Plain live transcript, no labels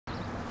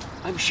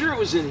I'm sure it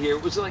was in here.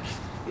 It was like,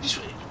 it just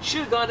should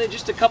have gone in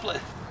just a couple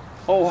of...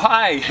 Oh,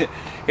 hi.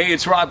 Hey,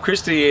 it's Rob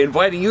Christie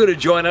inviting you to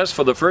join us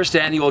for the first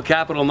annual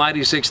Capital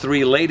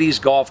 96.3 Ladies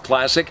Golf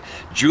Classic,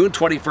 June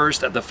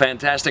 21st at the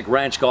fantastic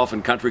Ranch Golf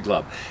and Country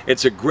Club.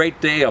 It's a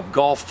great day of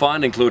golf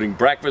fun, including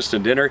breakfast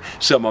and dinner,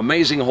 some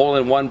amazing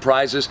hole-in-one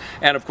prizes,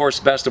 and of course,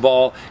 best of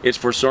all, it's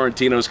for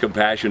Sorrentino's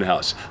Compassion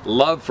House.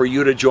 Love for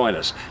you to join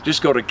us.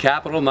 Just go to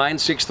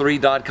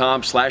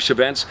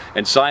capital963.com/events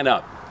and sign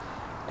up.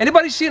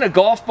 Anybody seen a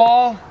golf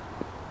ball?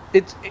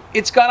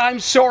 It's got "I'm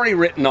sorry"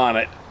 written on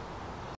it.